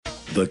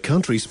The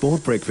Country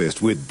Sport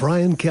Breakfast with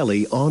Brian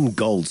Kelly on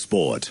Gold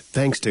Sport.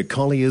 Thanks to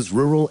Collier's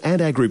Rural and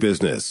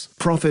Agribusiness.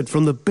 Profit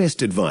from the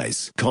best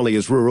advice.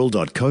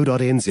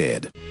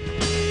 colliersrural.co.nz.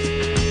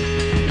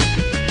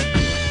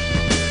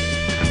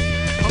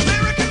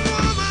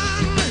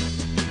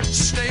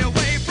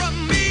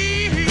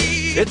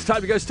 It's time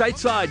to go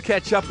stateside.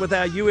 Catch up with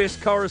our US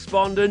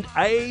correspondent,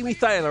 Amy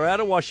Thaler, out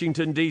of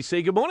Washington,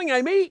 D.C. Good morning,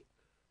 Amy.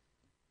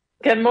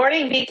 Good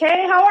morning, BK.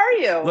 How are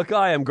you? Look,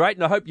 I am great,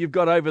 and I hope you've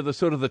got over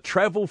the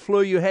travel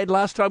flu you had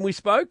last time we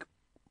spoke.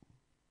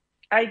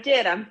 I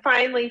did. I'm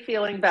finally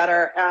feeling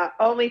better,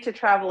 only to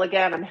travel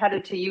again. I'm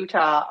headed to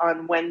Utah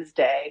on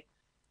Wednesday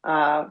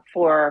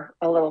for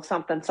a little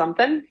something.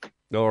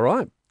 All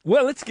right.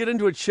 Well, let's get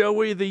into it, shall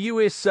we? The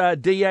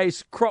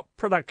USDA's crop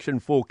production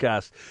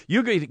forecast.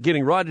 You're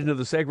getting right into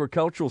this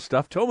agricultural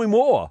stuff. Tell me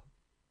more.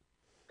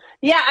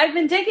 Yeah, I've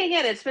been digging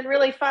in. It's been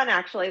really fun,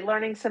 actually,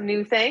 learning some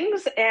new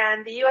things.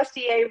 And the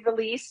USDA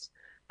released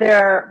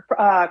their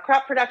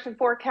crop production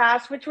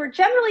forecast, which were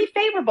generally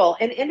favorable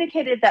and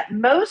indicated that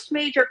most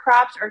major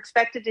crops are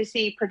expected to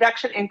see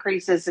production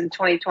increases in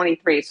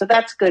 2023. So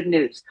that's good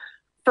news.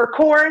 For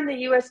corn,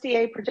 the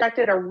USDA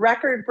projected a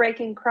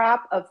record-breaking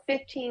crop of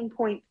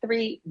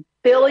 15.3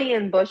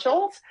 billion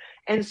bushels,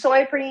 and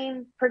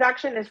soybean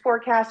production is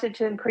forecasted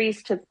to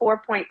increase to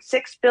 4.6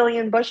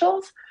 billion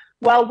bushels,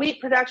 while wheat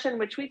production,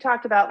 which we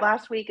talked about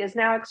last week, is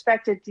now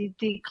expected to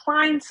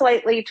decline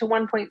slightly to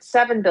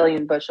 1.7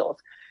 billion bushels.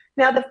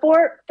 Now, the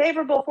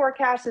favorable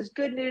forecast is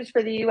good news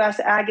for the U.S.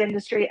 ag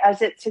industry,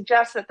 as it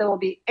suggests that there will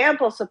be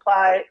ample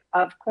supply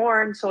of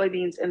corn,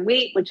 soybeans, and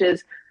wheat, which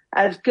is,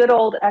 as good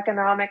old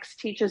economics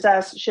teaches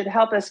us, should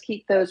help us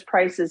keep those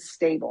prices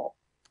stable.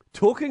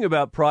 Talking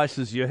about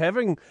prices, you're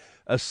having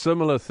a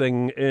similar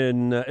thing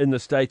in the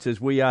States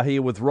as we are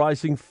here with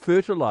rising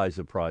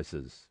fertilizer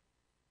prices.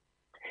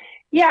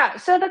 Yeah,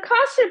 so the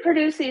cost to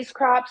produce these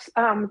crops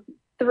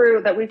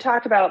that we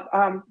talked about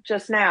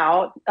just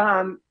now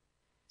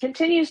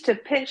continues to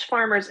pinch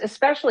farmers,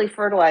 especially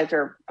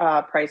fertilizer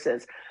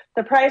prices.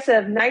 The price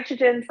of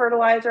nitrogen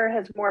fertilizer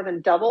has more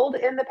than doubled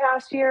in the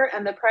past year,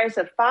 and the price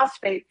of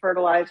phosphate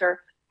fertilizer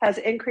has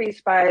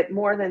increased by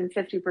more than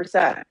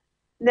 50%.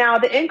 Now,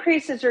 the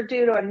increases are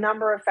due to a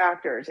number of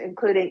factors,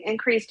 including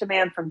increased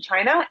demand from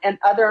China and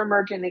other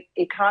emerging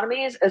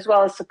economies, as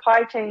well as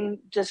supply chain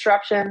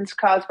disruptions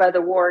caused by the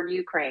war in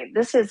Ukraine.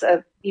 This is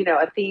a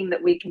theme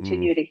that we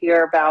continue to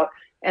hear about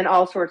in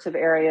all sorts of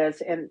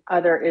areas and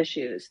other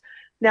issues.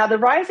 Now, the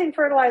rising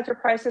fertilizer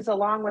prices,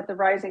 along with the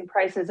rising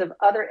prices of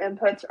other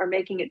inputs, are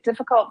making it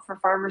difficult for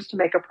farmers to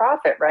make a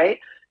profit, right?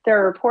 There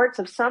are reports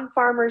of some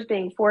farmers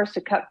being forced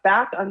to cut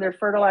back on their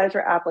fertilizer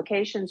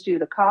applications due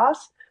to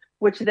costs,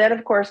 which then,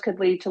 of course, could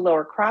lead to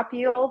lower crop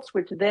yields,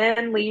 which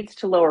then leads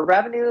to lower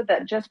revenue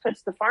that just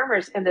puts the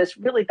farmers in this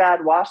really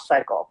bad wash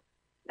cycle.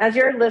 As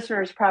your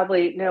listeners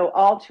probably know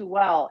all too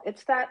well,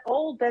 it's that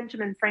old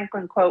Benjamin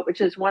Franklin quote, which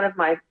is one of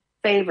my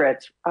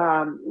favorites,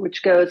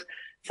 which goes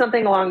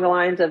something along the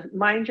lines of,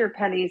 mind your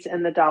pennies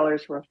and the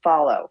dollars will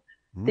follow.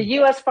 The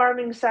U.S.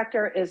 farming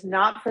sector is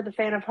not for the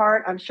faint of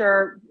heart. I'm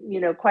sure,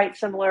 quite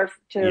similar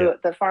to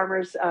the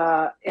farmers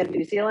in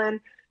New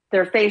Zealand.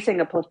 They're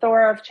facing a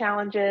plethora of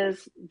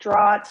challenges,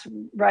 droughts,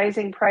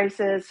 rising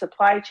prices,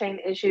 supply chain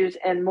issues,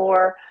 and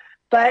more.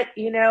 But,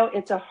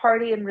 it's a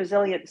hardy and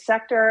resilient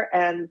sector,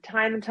 and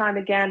time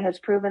again has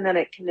proven that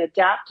it can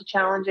adapt to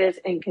challenges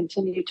and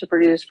continue to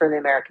produce for the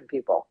American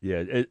people.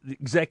 Yeah,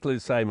 exactly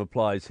the same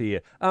applies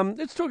here.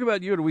 Let's talk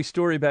about your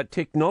story about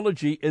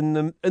technology in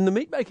the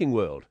meat-making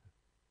world.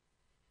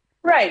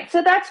 Right.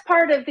 So that's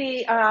part of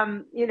the,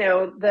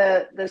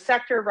 the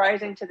sector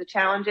rising to the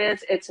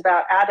challenges. It's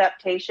about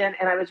adaptation.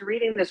 And I was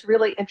reading this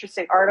really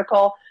interesting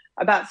article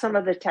about some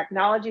of the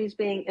technologies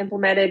being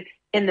implemented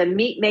in the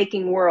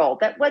meat-making world.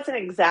 That wasn't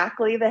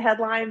exactly the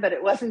headline, but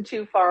it wasn't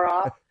too far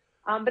off.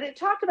 But it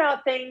talked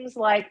about things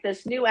like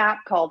this new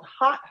app called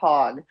Hot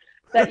Hog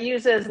that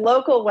uses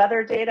local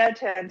weather data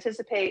to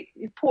anticipate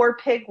poor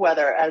pig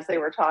weather, as they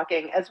were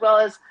talking, as well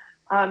as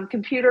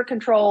computer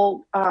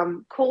control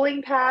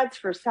cooling pads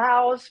for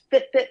sows,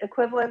 Fitbit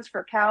equivalents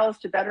for cows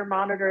to better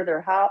monitor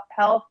their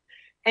health.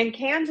 And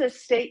Kansas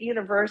State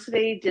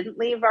University didn't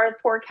leave our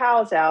poor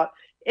cows out.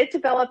 It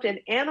developed an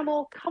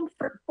animal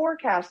comfort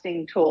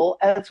forecasting tool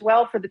as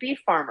well for the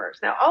beef farmers.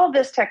 Now, all of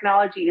this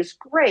technology is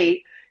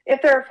great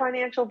if there are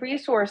financial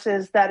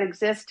resources that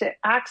exist to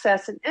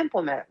access and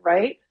implement,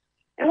 right?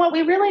 And what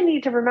we really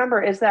need to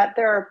remember is that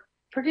there are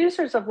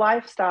producers of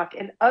livestock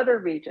in other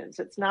regions.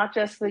 It's not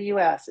just the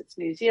U.S., it's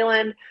New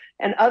Zealand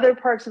and other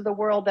parts of the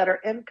world that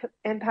are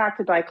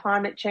impacted by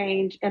climate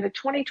change. And a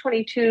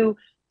 2022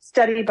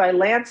 study by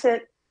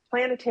Lancet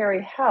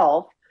Planetary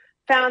Health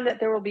found that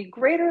there will be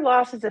greater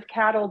losses of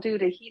cattle due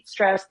to heat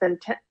stress than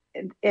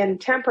in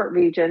temperate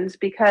regions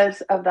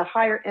because of the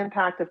higher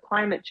impact of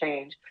climate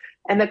change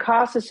and the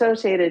costs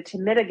associated to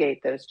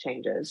mitigate those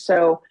changes.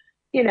 So,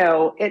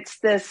 it's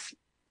this,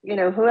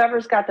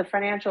 whoever's got the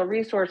financial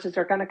resources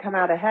are going to come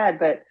out ahead,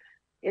 but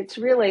it's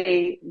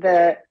really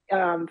the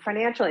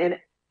financial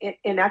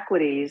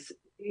inequities,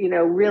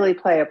 really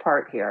play a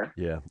part here.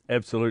 Yeah,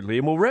 absolutely.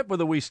 And we'll wrap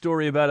with a wee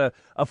story about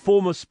a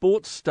former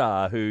sports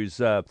star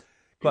who's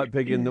quite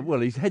big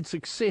he's had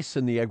success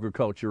in the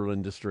agricultural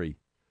industry.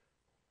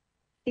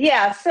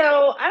 Yeah,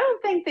 so I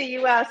don't think the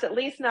U.S., at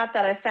least not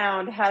that I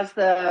found, has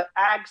the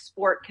ag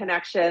sport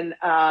connection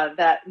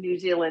that New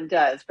Zealand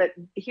does. But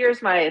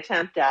here's my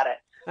attempt at it.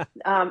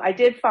 I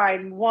did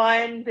find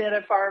one bit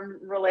of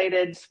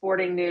farm-related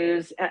sporting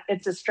news.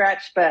 It's a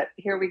stretch, but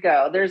here we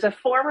go. There's a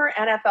former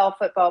NFL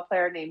football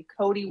player named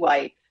Cody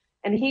White,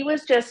 and he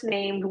was just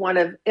named one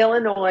of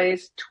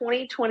Illinois'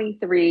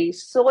 2023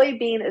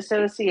 Soybean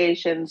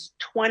Association's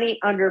 20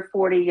 under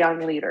 40 young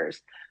leaders.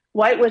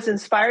 White was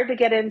inspired to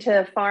get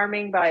into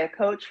farming by a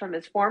coach from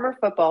his former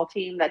football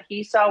team that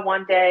he saw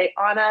one day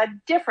on a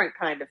different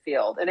kind of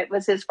field, and it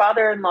was his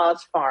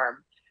father-in-law's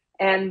farm.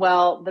 And,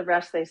 well, the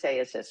rest, they say,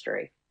 is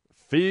history.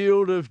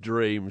 Field of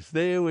dreams.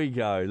 There we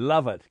go.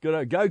 Love it.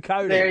 Go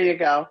Cody. There you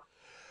go.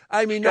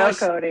 Amy,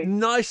 Cody.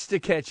 Nice to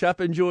catch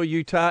up. Enjoy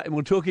Utah, and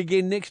we'll talk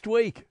again next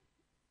week.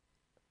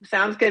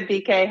 Sounds good,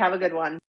 BK. Have a good one.